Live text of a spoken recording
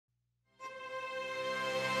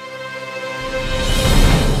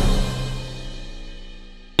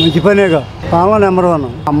మంచి పనేగా పాలన నెంబర్ 1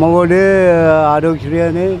 అమ్మఒడి ఆరోగ్యశ్రీ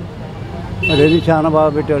అని అదేది చాలా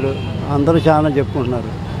బాగా పెట్టాడు. అందరూ చాలా చెప్పుకుంటున్నారు.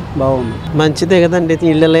 బాగుంది. మంచిదే కదండి.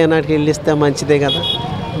 ఇళ్ళు లేనాటికి ఇల్లు ఇస్తే మంచిదే కదా.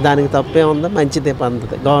 దానికి తప్పే ఉందా? మంచిదే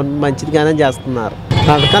పద్ధతి. గవర్నమెంట్ మంచిదిగానే చేస్తున్నారు.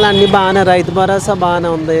 పథకాలు అన్నీ బాగానే, రైతు భరోసా బాగానే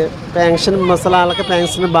ఉంది, పెన్షన్ ముసలాళ్ళకి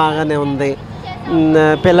పెన్షన్ బాగానే ఉంది,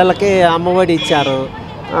 పిల్లలకి అమ్మఒడి ఇచ్చారు,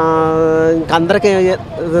 ఇంకందరికీ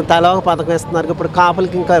తల ఒక పథకం ఇస్తున్నారు. ఇప్పుడు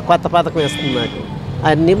కాపులకి ఇంకా కొత్త పథకం ఇస్తున్నారు.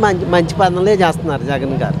 అన్నీ మంచి పనులే చేస్తున్నారు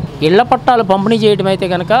జగన్ గారు. ఇళ్ల పట్టాలు పంపిణీ చేయడం అయితే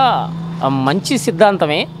కనుక మంచి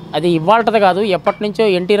సిద్ధాంతమే. అది ఇవాళది కాదు, ఎప్పటి నుంచో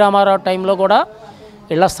ఎన్టీ రామారావు టైంలో కూడా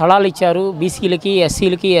ఇళ్ల స్థలాలు ఇచ్చారు బీసీలకి,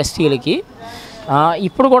 ఎస్సీలకి, ఎస్టీలకి.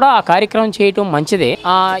 ఇప్పుడు కూడా ఆ కార్యక్రమం చేయటం మంచిదే.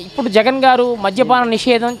 ఇప్పుడు జగన్ గారు మద్యపాన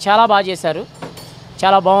నిషేధం చాలా బాగా చేశారు,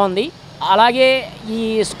 చాలా బాగుంది. అలాగే ఈ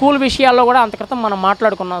స్కూల్ విషయాల్లో కూడా అంత క్రితం మనం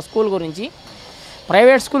మాట్లాడుకున్నాం. స్కూల్ గురించి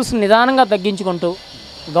ప్రైవేట్ స్కూల్స్ని నిదానంగా తగ్గించుకుంటూ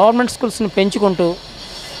గవర్నమెంట్ స్కూల్స్ని పెంచుకుంటూ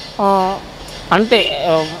అంటే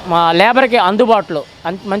మా లేబర్కి అందుబాటులో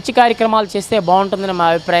మంచి కార్యక్రమాలు చేస్తే బాగుంటుందని మా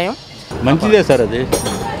అభిప్రాయం. మంచిదే సార్, అది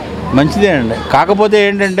మంచిదే అండి. కాకపోతే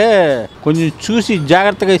ఏంటంటే కొంచెం చూసి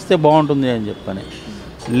జాగ్రత్తగా ఇస్తే బాగుంటుంది అని చెప్పని,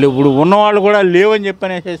 ఇప్పుడు ఉన్నవాళ్ళు కూడా లేవని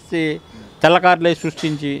చెప్పనేసి తెల్లకారులే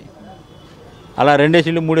సృష్టించి అలా 2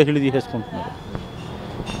 ఏసీలు 3 ఏసీలు తీసేసుకుంటున్నారు.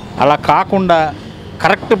 అలా కాకుండా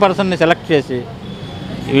కరెక్ట్ పర్సన్ని సెలెక్ట్ చేసి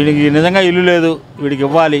వీడికి నిజంగా ఇల్లు లేదు వీడికి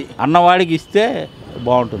ఇవ్వాలి అన్నవాడికి ఇస్తే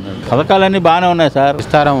బాగుంటుందండి. పథకాలన్నీ బాగానే ఉన్నాయి సార్.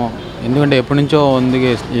 ఇస్తారేమో, ఎందుకంటే ఎప్పటి నుంచో ఉంది,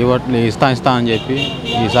 ఇస్తా అని చెప్పి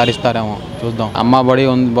ఈసారి ఇస్తారేమో చూద్దాం. అమ్మ బడి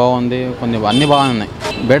ఉంది, బాగుంది, కొన్ని అన్నీ బాగున్నాయి.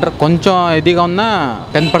 బెటర్ కొంచెం ఇదిగా ఉన్నా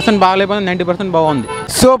 10% బాగాలేకపోయినా 90% బాగుంది.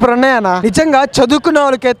 సూపర్ ఉన్నాయన్న. నిజంగా చదువుకున్న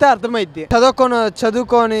వాళ్ళకైతే అర్థమైద్ది,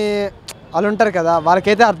 చదువుకొని వాళ్ళు ఉంటారు కదా,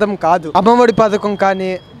 వాళ్ళకైతే అర్థం కాదు. అమ్మఒడి పథకం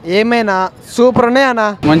కానీ ఏమైనా సూపర్ ఉన్నాయన్న.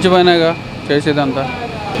 మంచి పనేగా చేసేదంతా.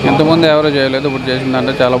 ఇంతకుముందు ఎవరో చేయలేదు, ఇప్పుడు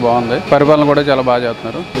చేసిందంటే చాలా బాగుంది. పరిపాలన కూడా చాలా బాగా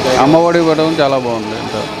చేస్తున్నారు. అమ్మఒడి పథకం చాలా బాగుంది.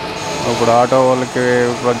 ఇప్పుడు ఆటో వాళ్ళకి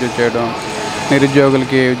ప్రొడ్యూస్ చేయడం,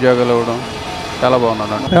 నిరుద్యోగులకి ఉద్యోగాలు ఇవ్వడం చాలా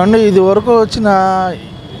బాగున్నాడు. ఏమంటే ఇది వరకు వచ్చిన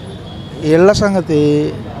ఇళ్ల సంగతి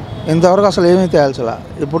ఇంతవరకు అసలు ఏమీ తేల్చలా.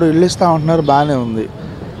 ఇప్పుడు ఇల్లు ఇస్తూ ఉంటున్నారు, బాగానే ఉంది.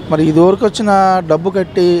 మరి ఇది వరకు వచ్చిన డబ్బు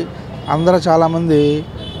కట్టి అందరూ చాలామంది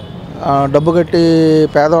డబ్బు కట్టి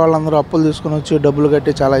పేదవాళ్ళందరూ అప్పులు తీసుకుని వచ్చి డబ్బులు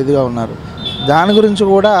కట్టి చాలా ఇదిగా ఉన్నారు. దాని గురించి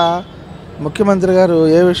కూడా ముఖ్యమంత్రి గారు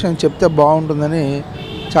ఏ విషయం చెప్తే బాగుంటుందని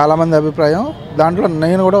చాలామంది అభిప్రాయం. దాంట్లో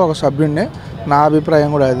నేను కూడా ఒక సభ్యుడినే, నా అభిప్రాయం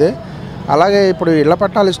కూడా అదే. అలాగే ఇప్పుడు ఇళ్ల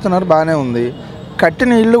పట్టాలు ఇస్తున్నారు, బాగానే ఉంది.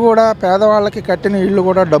 కట్టిన ఇల్లు కూడా పేదవాళ్ళకి కట్టిన ఇల్లు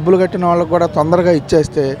కూడా డబ్బులు కట్టిన వాళ్ళకి కూడా తొందరగా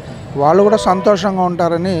ఇచ్చేస్తే వాళ్ళు కూడా సంతోషంగా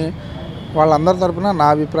ఉంటారని వాళ్ళందరి తరపున నా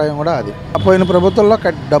అభిప్రాయం కూడా అది. పోయిన ప్రభుత్వంలో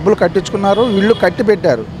డబ్బులు కట్టించుకున్నారు, ఇల్లు కట్టి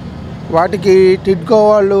పెట్టారు. వాటికి టిడ్కో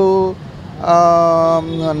వాళ్ళు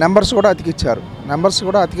నెంబర్స్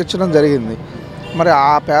కూడా అతికించడం జరిగింది. మరి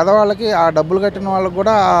ఆ పేదవాళ్ళకి ఆ డబ్బులు కట్టిన వాళ్ళకి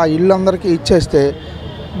కూడా ఆ ఇల్లు అందరికీ ఇచ్చేస్తే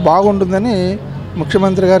బాగుంటుందని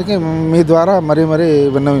ముఖ్యమంత్రి గారికి మీ ద్వారా మరీ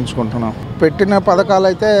విన్నవించుకుంటున్నాం. పెట్టిన పథకాలు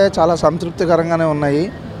అయితే చాలా సంతృప్తికరంగానే ఉన్నాయి.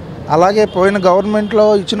 అలాగే పోయిన గవర్నమెంట్లో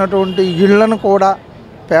ఇచ్చినటువంటి ఇళ్లను కూడా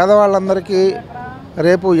పేదవాళ్ళందరికీ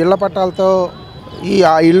రేపు ఇళ్ల పట్టాలతో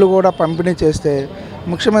ఆ ఇల్లు కూడా పంపిణీ చేస్తే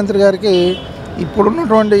ముఖ్యమంత్రి గారికి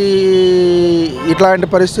ఇప్పుడున్నటువంటి ఇట్లాంటి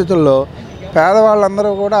పరిస్థితుల్లో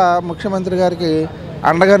పేదవాళ్ళందరూ కూడా ముఖ్యమంత్రి గారికి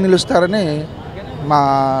అండగా నిలుస్తారని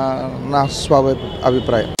నా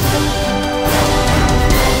అభిప్రాయం.